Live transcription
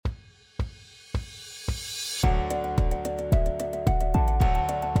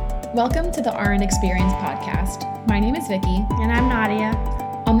Welcome to the RN Experience podcast. My name is Vicky. And I'm Nadia.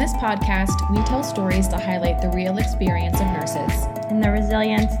 On this podcast, we tell stories to highlight the real experience of nurses And the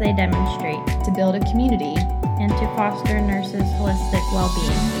resilience they demonstrate to build a community and to foster nurses' holistic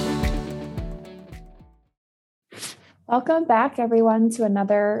well-being. Welcome back, everyone, to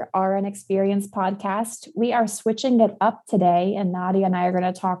another RN Experience podcast. We are switching it up today, and Nadia and I are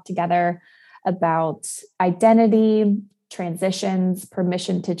going to talk together about identity, transitions,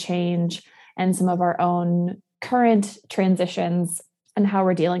 permission to change, and some of our own current transitions and how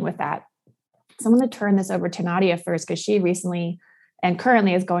we're dealing with that. So I'm going to turn this over to Nadia first because she recently and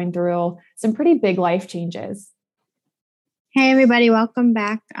currently is going through some pretty big life changes. Hey, everybody. Welcome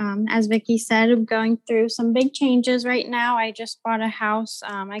back. As Vicky said, I'm going through some big changes right now. I just bought a house.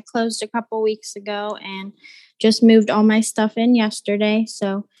 I closed a couple weeks ago and just moved all my stuff in yesterday.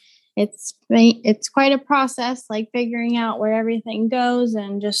 So it's quite a process, like figuring out where everything goes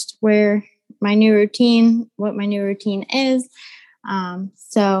and just what my new routine is.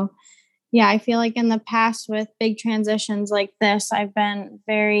 Yeah, I feel like in the past with big transitions like this, I've been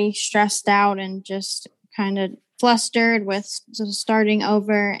very stressed out and just kind of flustered with starting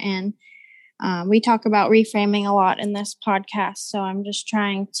over. And we talk about reframing a lot in this podcast. So I'm just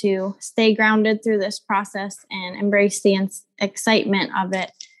trying to stay grounded through this process and embrace the excitement of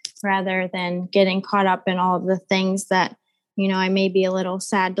it rather than getting caught up in all of the things that, I may be a little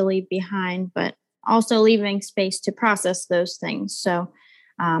sad to leave behind, but also leaving space to process those things. So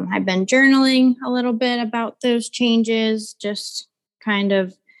I've been journaling a little bit about those changes, just kind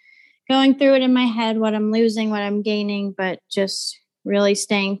of going through it in my head, what I'm losing, what I'm gaining, but just really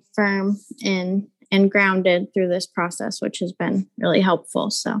staying firm and grounded through this process, which has been really helpful.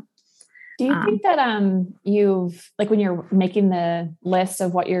 So do you think that you've, like when you're making the list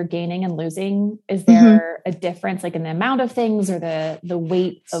of what you're gaining and losing, is there a difference like in the amount of things or the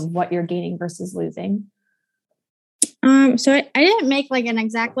weight of what you're gaining versus losing? So I didn't make like an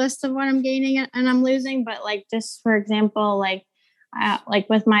exact list of what I'm gaining and I'm losing, but like just for example, like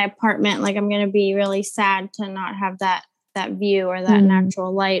with my apartment, like I'm going to be really sad to not have that view or that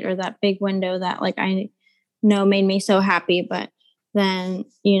natural light or that big window that like I know made me so happy. But then,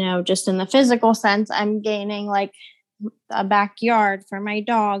 just in the physical sense, I'm gaining like a backyard for my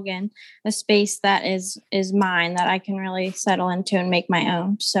dog and a space that is mine that I can really settle into and make my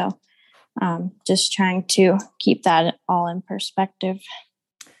own. So just trying to keep that all in perspective.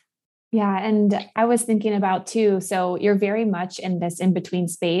 Yeah. And I was thinking about too, so you're very much in this in-between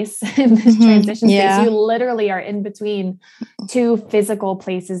space, in this transition space. You literally are in between two physical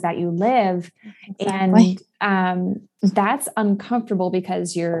places that you live. Exactly. And that's uncomfortable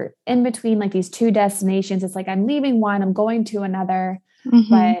because you're in between like these two destinations. It's like, I'm leaving one, I'm going to another.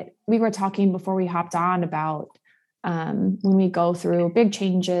 But we were talking before we hopped on about when we go through big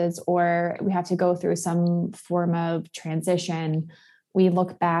changes or we have to go through some form of transition, we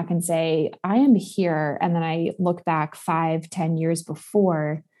look back and say, I am here. And then I look back 5-10 years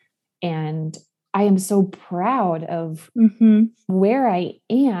before, and I am so proud of where I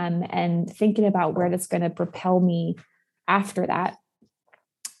am and thinking about where that's going to propel me after that.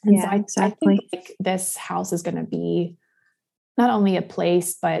 And so I think like this house is going to be not only a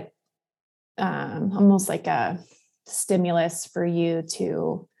place, but almost like a stimulus for you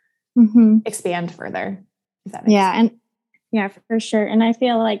to expand further. If that makes sense. Yeah, for sure. And I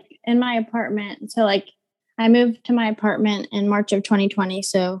feel like in my apartment, so like I moved to my apartment in March of 2020.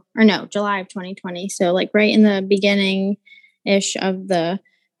 July of 2020. So like right in the beginning-ish of the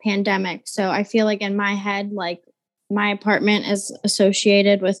pandemic. So I feel like in my head, like my apartment is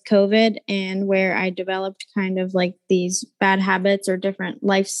associated with COVID and where I developed kind of like these bad habits or different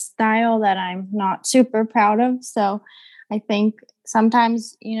lifestyle that I'm not super proud of. So I think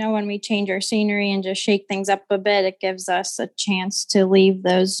sometimes, when we change our scenery and just shake things up a bit, it gives us a chance to leave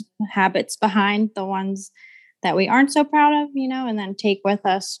those habits behind, the ones that we aren't so proud of, and then take with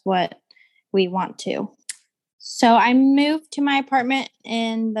us what we want to. So I moved to my apartment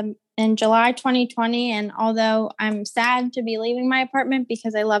in July 2020. And although I'm sad to be leaving my apartment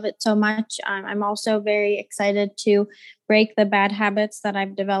because I love it so much, I'm also very excited to break the bad habits that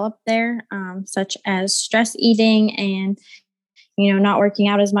I've developed there, such as stress eating and not working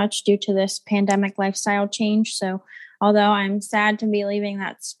out as much due to this pandemic lifestyle change. So although I'm sad to be leaving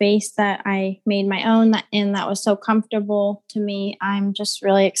that space that I made my own and that was so comfortable to me, I'm just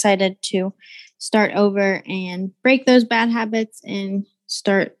really excited to start over and break those bad habits and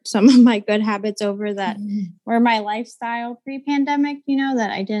start some of my good habits over that were my lifestyle pre-pandemic,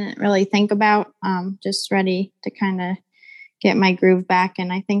 that I didn't really think about. Just ready to kind of get my groove back.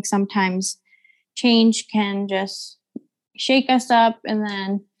 And I think sometimes change can just shake us up and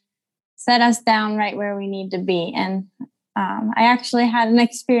then set us down right where we need to be. And I actually had an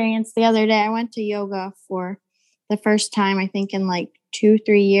experience the other day. I went to yoga for the first time, I think in like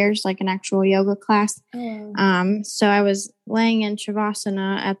 2-3 years, like an actual yoga class. So I was laying in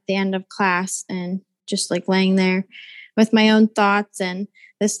Shavasana at the end of class and just like laying there with my own thoughts, and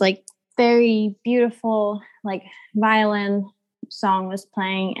this like very beautiful like violin song was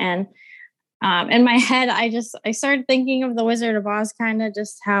playing, and in my head I started thinking of the Wizard of Oz, kind of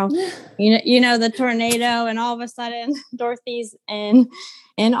just how you know the tornado, and all of a sudden Dorothy's in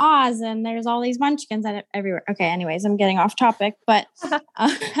Oz and there's all these munchkins everywhere. Okay, anyways, I'm getting off topic, but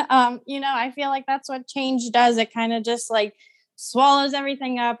I feel like that's what change does. It kind of just like swallows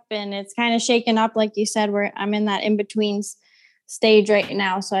everything up, and it's kind of shaken up, like you said, where I'm in that in-between stage right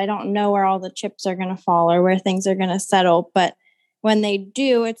now. So I don't know where all the chips are going to fall or where things are going to settle, but when they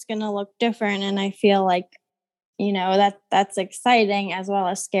do, it's going to look different. And I feel like, that's exciting as well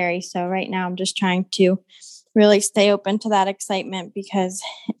as scary. So right now I'm just trying to really stay open to that excitement, because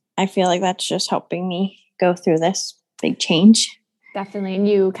I feel like that's just helping me go through this big change. Definitely. And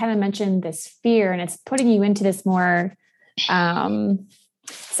you kind of mentioned this fear, and it's putting you into this more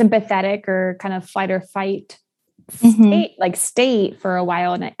sympathetic or kind of fight or fight state for a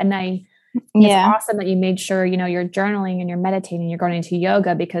while. And it's awesome that you made sure, you're journaling and you're meditating, you're going into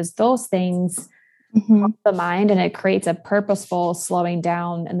yoga, because those things help the mind, and it creates a purposeful slowing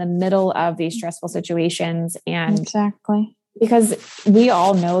down in the middle of these stressful situations. And exactly, because we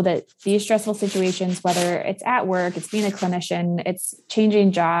all know that these stressful situations, whether it's at work, it's being a clinician, it's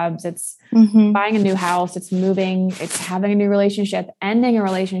changing jobs, it's buying a new house, it's moving, it's having a new relationship, ending a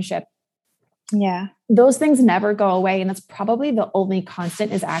relationship. Yeah. Those things never go away. And that's probably the only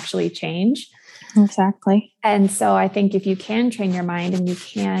constant is actually change. Exactly. And so I think if you can train your mind and you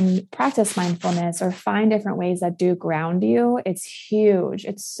can practice mindfulness or find different ways that do ground you, it's huge.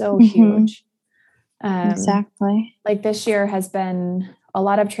 It's so huge. Exactly. Like this year has been a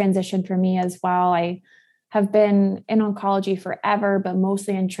lot of transition for me as well. I have been in oncology forever, but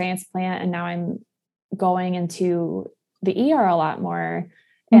mostly in transplant. And now I'm going into the ER a lot more.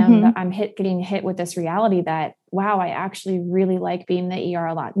 And I'm getting hit with this reality that, wow, I actually really like being in the ER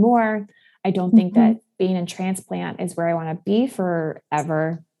a lot more. I don't think that being in transplant is where I want to be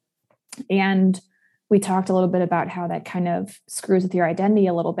forever. And we talked a little bit about how that kind of screws with your identity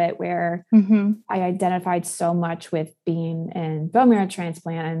a little bit, where I identified so much with being in bone marrow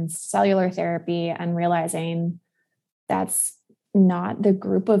transplant and cellular therapy, and realizing that's not the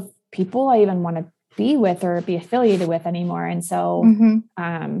group of people I even want to be with or be affiliated with anymore. And so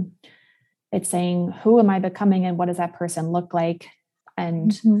it's saying, who am I becoming and what does that person look like?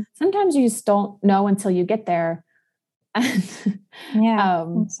 And sometimes you just don't know until you get there.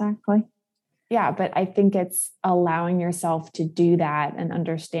 Exactly. Yeah. But I think it's allowing yourself to do that and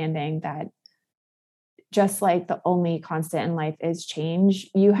understanding that just like the only constant in life is change,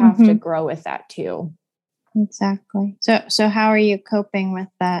 you have to grow with that too. Exactly. So how are you coping with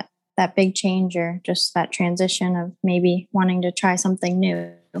that big change, or just that transition of maybe wanting to try something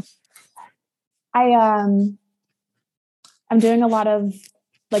new? I'm doing a lot of,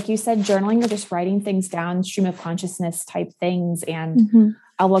 like you said, journaling or just writing things down, stream of consciousness type things. And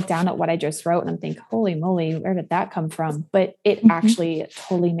I'll look down at what I just wrote and I'm thinking, holy moly, where did that come from? But it actually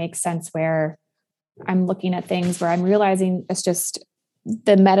totally makes sense, where I'm looking at things where I'm realizing it's just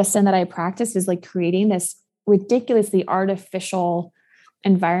the medicine that I practice is like creating this ridiculously artificial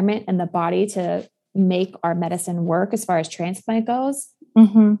environment in the body to make our medicine work as far as transplant goes.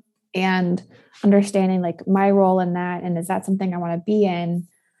 And understanding like my role in that, and is that something I want to be in?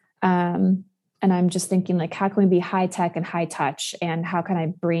 And I'm just thinking like, how can we be high tech and high touch, and how can I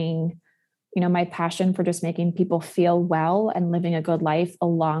bring, my passion for just making people feel well and living a good life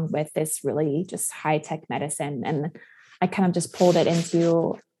along with this really just high tech medicine? And I kind of just pulled it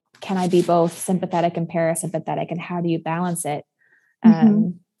into, can I be both sympathetic and parasympathetic, and how do you balance it?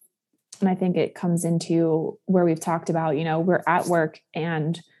 And I think it comes into where we've talked about, we're at work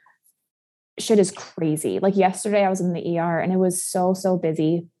and shit is crazy. Like yesterday I was in the ER and it was so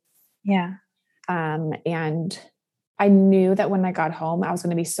busy. Yeah. And I knew that when I got home, I was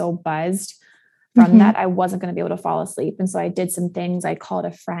going to be so buzzed from that, I wasn't going to be able to fall asleep. And so I did some things. I called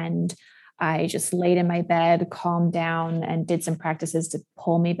a friend. I just laid in my bed, calmed down, and did some practices to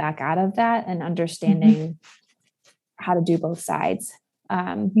pull me back out of that and understanding how to do both sides.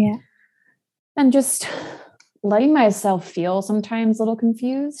 And just letting myself feel sometimes a little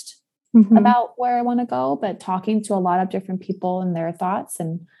confused about where I want to go, but talking to a lot of different people and their thoughts.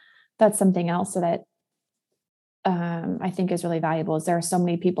 And that's something else that I think is really valuable is there are so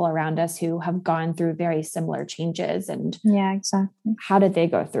many people around us who have gone through very similar changes, and yeah, exactly. How did they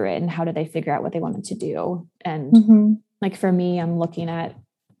go through it and how did they figure out what they wanted to do? And like for me, I'm looking at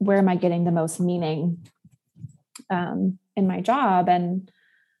where am I getting the most meaning in my job? And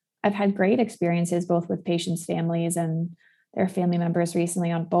I've had great experiences both with patients' families and their family members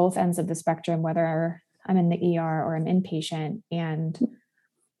recently on both ends of the spectrum, whether I'm in the ER or I'm inpatient. And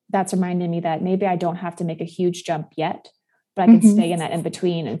that's reminding me that maybe I don't have to make a huge jump yet, but I can stay in that in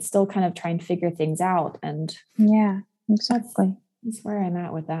between and still kind of try and figure things out. And yeah, exactly. That's where I'm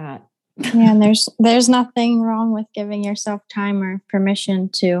at with that. Yeah. And there's nothing wrong with giving yourself time or permission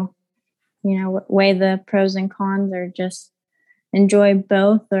to, weigh the pros and cons, or just enjoy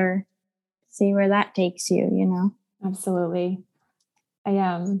both, or see where that takes you, Absolutely.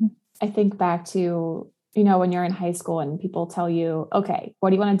 I think back to, when you're in high school and people tell you, okay, what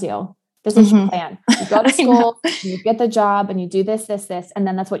do you want to do? This is your plan. You go to school, you get the job, and you do this, this, this, and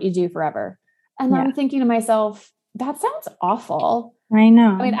then that's what you do forever. And I'm thinking to myself, that sounds awful. I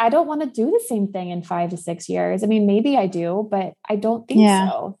know. I mean, I don't want to do the same thing in 5 to 6 years. I mean, maybe I do, but I don't think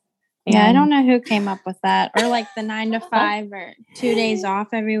so. And I don't know who came up with that, or like the 9 to 5 or 2 days off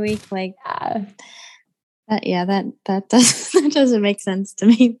every week. Like, that doesn't make sense to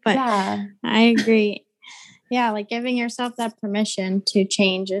me, but I agree. Yeah. Like giving yourself that permission to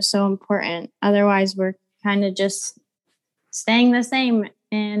change is so important. Otherwise we're kind of just staying the same.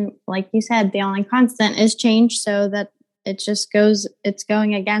 And like you said, the only constant is change, so that it's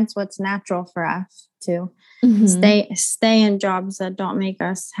going against what's natural for us to stay in jobs that don't make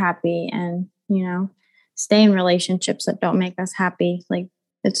us happy, and, stay in relationships that don't make us happy. Like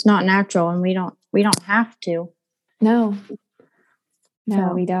it's not natural, and we don't have to. No,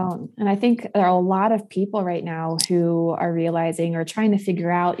 we don't. And I think there are a lot of people right now who are realizing or trying to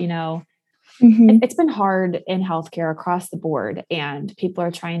figure out, it's been hard in healthcare across the board, and people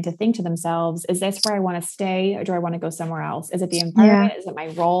are trying to think to themselves, is this where I want to stay, or do I want to go somewhere else? Is it the environment? Is it my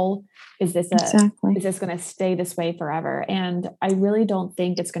role? Is this is this going to stay this way forever? And I really don't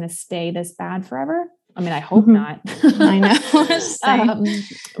think it's going to stay this bad forever. I mean, I hope not. I know.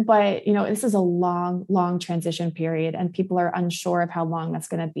 But this is a long, long transition period, and people are unsure of how long that's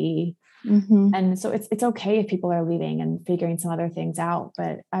going to be. And so it's okay if people are leaving and figuring some other things out.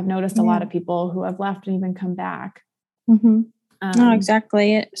 But I've noticed a lot of people who have left and even come back. No,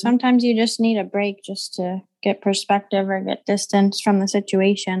 exactly. Sometimes you just need a break just to get perspective or get distance from the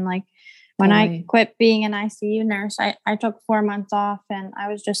situation. Like when I quit being an ICU nurse, I took 4 months off, and I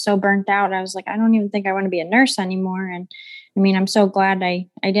was just so burnt out. I was like, I don't even think I want to be a nurse anymore. And I mean, I'm so glad I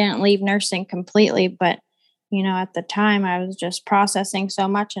didn't leave nursing completely, but at the time I was just processing so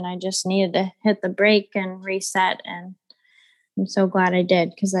much, and I just needed to hit the brake and reset. And I'm so glad I did,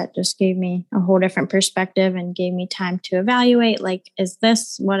 because that just gave me a whole different perspective and gave me time to evaluate, like, is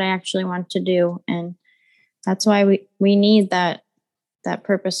this what I actually want to do? And that's why we need that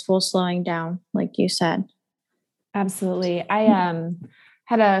purposeful slowing down, like you said. Absolutely. I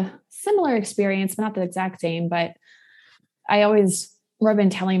had a similar experience, but not the exact same, but I've been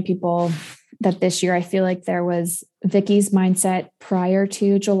telling people that this year, I feel like there was Vicki's mindset prior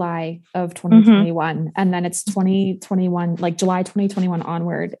to July of 2021. And then it's 2021, like July 2021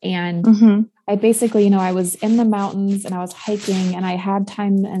 onward. And I basically, I was in the mountains and I was hiking, and I had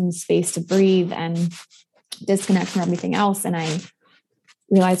time and space to breathe and disconnect from everything else. And I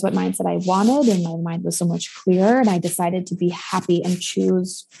realized what mindset I wanted, and my mind was so much clearer. And I decided to be happy and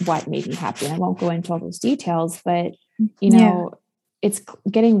choose what made me happy. And I won't go into all those details, but it's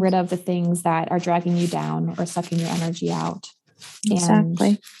getting rid of the things that are dragging you down or sucking your energy out.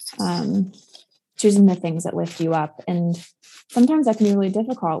 Exactly. And choosing the things that lift you up. And sometimes that can be really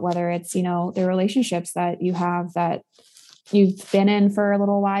difficult, whether it's, the relationships that you have that you've been in for a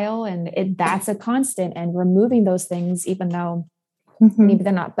little while, and that's a constant, and removing those things, even though maybe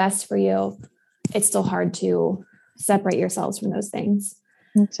they're not best for you, it's still hard to separate yourselves from those things.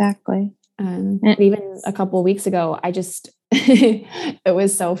 Exactly. And even a couple of weeks ago, it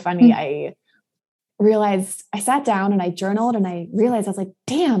was so funny. I realized, I sat down and I journaled, and I realized I was like,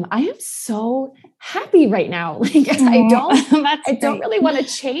 damn, I am so happy right now. Like I don't really want to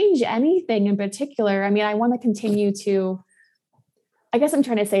change anything in particular. I mean, I want to continue to, I guess I'm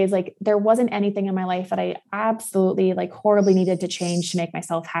trying to say is like, there wasn't anything in my life that I absolutely like horribly needed to change to make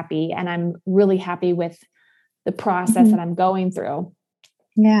myself happy. And I'm really happy with the process that I'm going through.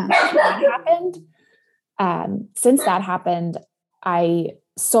 Yeah. That happened. Since that happened,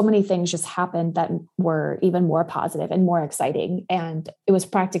 so many things just happened that were even more positive and more exciting. And it was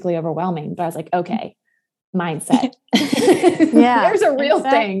practically overwhelming, but I was like, okay, mindset. Yeah. There's a real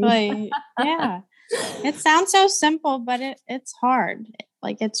thing. Yeah. It sounds so simple, but it's hard.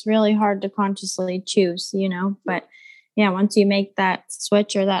 Like it's really hard to consciously choose, but yeah, once you make that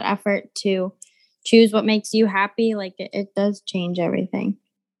switch or that effort to choose what makes you happy, like it does change everything.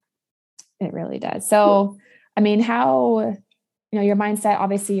 It really does. So, I mean, how, your mindset,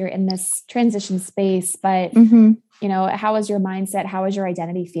 obviously you're in this transition space, but how is your mindset? How is your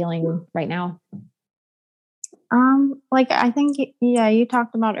identity feeling right now? Like I think, you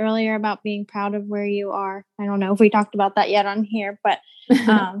talked about earlier about being proud of where you are. I don't know if we talked about that yet on here, but,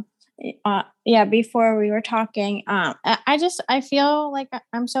 before we were talking, I feel like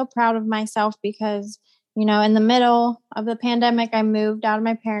I'm so proud of myself because, in the middle of the pandemic, I moved out of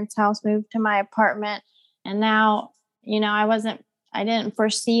my parents' house, moved to my apartment. And now, I didn't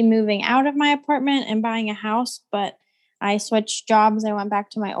foresee moving out of my apartment and buying a house, but I switched jobs. I went back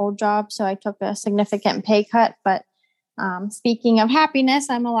to my old job. So I took a significant pay cut. But speaking of happiness,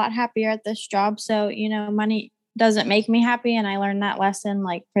 I'm a lot happier at this job. So, money doesn't make me happy. And I learned that lesson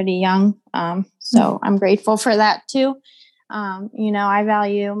like pretty young. So I'm grateful for that too. I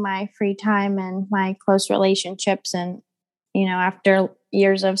value my free time and my close relationships. And, after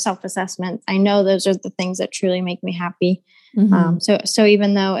years of self-assessment, I know those are the things that truly make me happy. So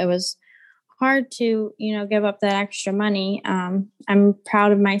even though it was hard to, give up that extra money, I'm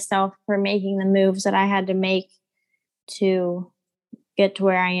proud of myself for making the moves that I had to make to get to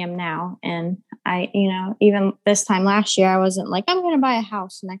where I am now. And I, even this time last year, I wasn't like, I'm going to buy a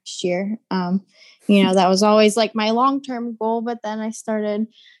house next year. That was always like my long-term goal. But then I started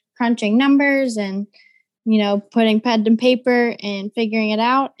crunching numbers and, putting pen to paper and figuring it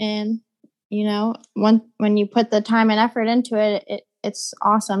out. And, when you put the time and effort into it, it's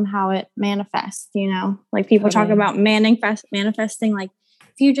awesome how it manifests, like people talk about manifesting, like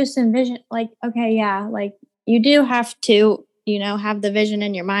if you just envision like, okay, yeah, like you do have to, have the vision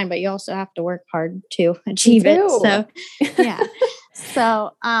in your mind, but you also have to work hard to achieve it. So, yeah.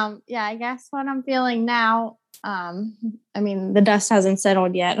 So, I guess what I'm feeling now, the dust hasn't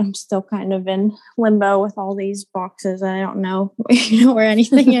settled yet. I'm still kind of in limbo with all these boxes. I don't know, where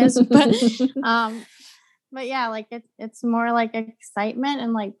anything is, but yeah, like it's more like excitement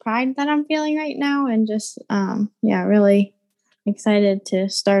and like pride that I'm feeling right now. And just, really excited to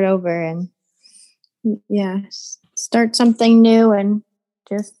start over and start something new and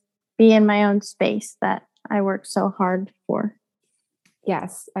just be in my own space that I worked so hard for.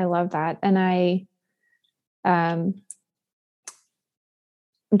 Yes, I love that. And I'm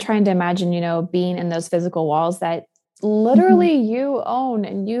trying to imagine, being in those physical walls that literally you own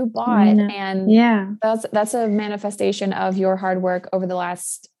and you bought. And that's a manifestation of your hard work over the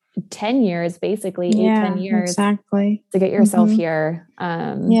last 10 years, basically 8-10 years exactly to get yourself here.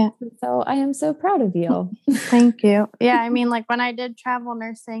 So I am so proud of you. Thank you. Yeah. Like when I did travel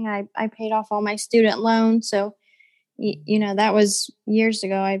nursing, I paid off all my student loans. So, that was years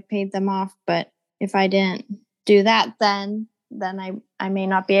ago, I paid them off, but if I didn't do that, then I may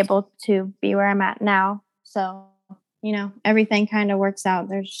not be able to be where I'm at now. So, everything kind of works out.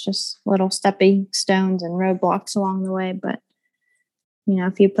 There's just little stepping stones and roadblocks along the way, but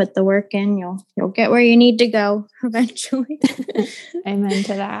if you put the work in, you'll get where you need to go eventually. Amen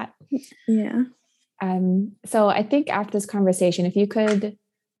to that. Yeah. So I think after this conversation, if you could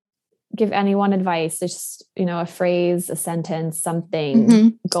give anyone advice, just, a phrase, a sentence,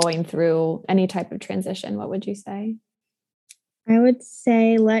 something going through any type of transition, what would you say? I would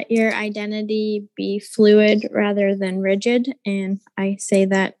say let your identity be fluid rather than rigid. And I say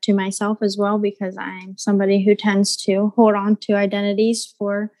that to myself as well, because I'm somebody who tends to hold on to identities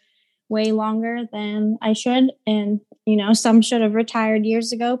for way longer than I should. And, some should have retired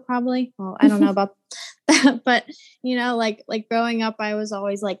years ago, probably. Well, I don't know about that, but, like growing up, I was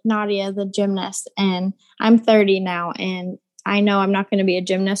always like Nadia, the gymnast, and I'm 30 now. And I know I'm not going to be a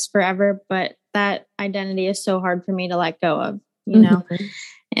gymnast forever, but that identity is so hard for me to let go of. And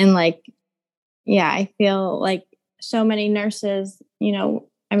I feel like so many nurses,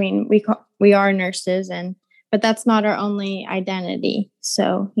 we are nurses but that's not our only identity.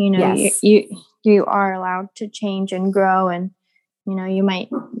 So, you are allowed to change and grow, and, you might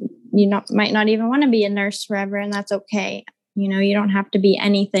not even want to be a nurse forever, and that's okay. You don't have to be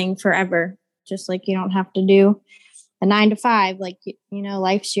anything forever, just like you don't have to do a 9-to-5, like,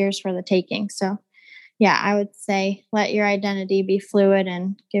 life's yours for the taking. So, yeah, I would say let your identity be fluid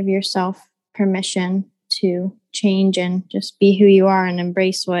and give yourself permission to change and just be who you are and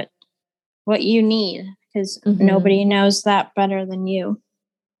embrace what you need, because nobody knows that better than you.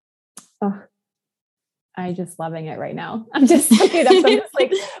 Oh, I'm just loving it right now. I'm just like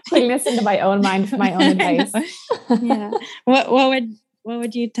putting this into my own mind for my own advice. Yeah. What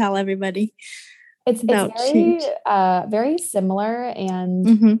would you tell everybody? It's very similar,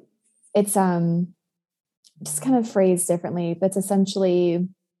 and it's just kind of phrased differently. That's essentially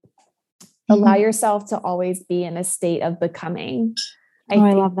allow yourself to always be in a state of becoming. I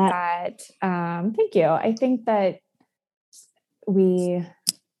love that. Thank you. I think that we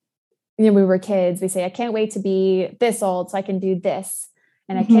were kids, we say, I can't wait to be this old so I can do this.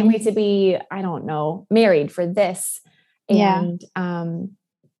 And I can't wait to be, I don't know, married for this. And, and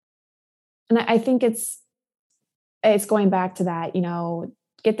I think it's going back to that,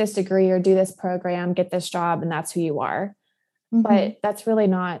 get this degree or do this program, get this job, and that's who you are. But that's really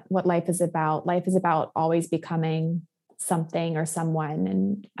not what life is about. Life is about always becoming something or someone,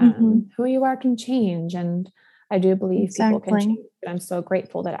 and who you are can change. And I do believe people can change. I'm so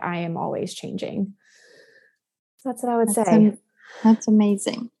grateful that I am always changing. So that's what I would say. That's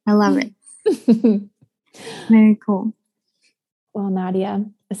amazing. I love it. Very cool. Well, Nadia,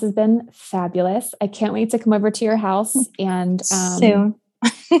 this has been fabulous. I can't wait to come over to your house and soon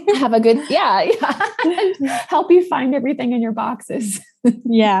have a good, help you find everything in your boxes.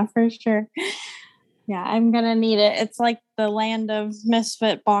 Yeah, for sure. Yeah, I'm going to need it. It's like the land of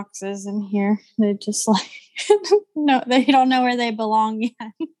misfit boxes in here. They're just like, no, they don't know where they belong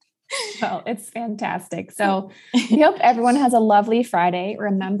yet. Well, it's fantastic. So we hope everyone has a lovely Friday.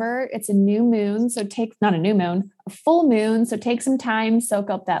 Remember, it's a new moon. So a full moon. So take some time, soak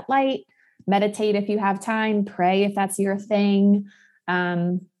up that light, meditate if you have time, pray if that's your thing.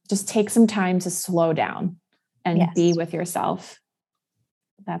 Just take some time to slow down and be with yourself.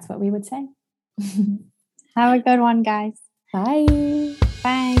 That's what we would say. Have a good one, guys. Bye.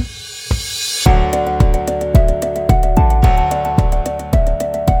 Bye.